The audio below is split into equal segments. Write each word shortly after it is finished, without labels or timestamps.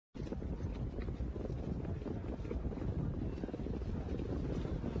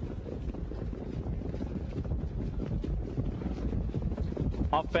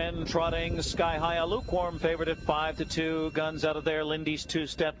Up and trotting Sky High, a lukewarm favorite at 5-2. Guns out of there. Lindy's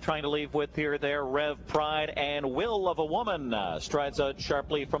two-step trying to leave with here. There, Rev Pride and Will of a Woman strides out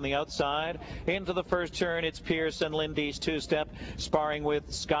sharply from the outside. Into the first turn, it's Pierce and Lindy's two-step sparring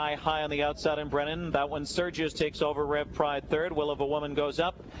with Sky High on the outside and Brennan. That one surges, takes over. Rev Pride third. Will of a Woman goes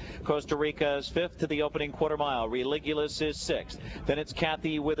up. Costa Rica is fifth to the opening quarter mile. Religulous is sixth. Then it's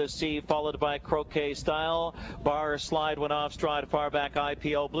Kathy with a C, followed by Croquet Style. Bar Slide went off stride far back.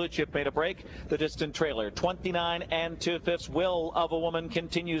 IPL Blue Chip made a break. The distant trailer 29 2/5. Will of a Woman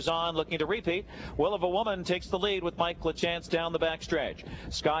continues on, looking to repeat. Will of a Woman takes the lead with Mike LaChance down the backstretch.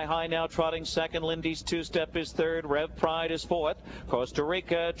 Sky High now trotting second. Lindy's two-step is third. Rev Pride is fourth. Costa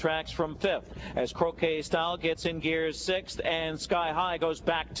Rica tracks from fifth as Croquet Style gets in gears sixth, and Sky High goes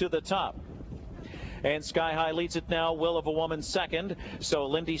back to the top. And Sky High leads it now. Will of a Woman second. So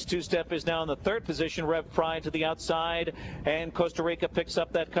Lindy's two-step is now in the third position. Rev Pride to the outside. And Costa Rica picks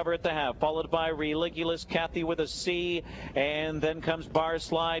up that cover at the half. Followed by Religulous, Kathy with a C. And then comes Bar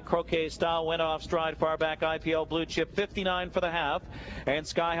Slide. Croquet Style went off stride far back. IPL Blue Chip 59 for the half. And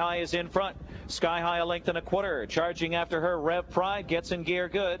Sky High is in front. Sky High a length and a quarter. Charging after her. Rev Pride gets in gear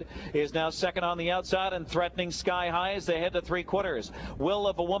good. Is now second on the outside and threatening Sky High as they head to three-quarters. Will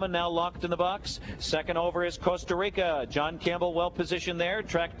of a Woman now locked in the box. Second over is Costa Rica. John Campbell well positioned there,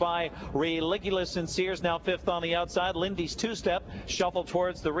 tracked by Religulous and Sears, now fifth on the outside. Lindy's two-step shuffled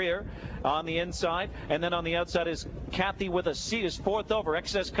towards the rear on the inside, and then on the outside is Kathy with a C, is fourth over.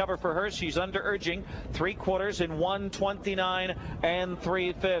 Excess cover for her. She's under urging. Three-quarters in 1:29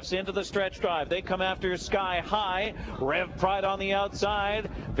 3/5. Into the stretch drive. They come after Sky High. Rev Pride on the outside.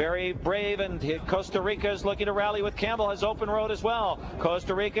 Very brave, and Costa Rica is looking to rally with Campbell. Has open road as well.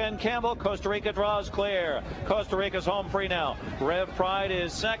 Costa Rica and Campbell. Costa Rica draws clear. Costa Rica's home free now. Rev Pride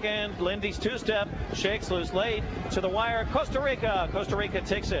is second. Lindy's two-step shakes loose late to the wire. Costa Rica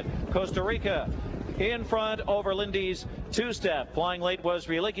takes it. Costa Rica in front over Lindy's two-step. Flying late was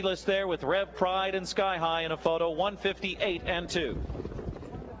Religulous there with Rev Pride and Sky High in a photo. 1:58 2.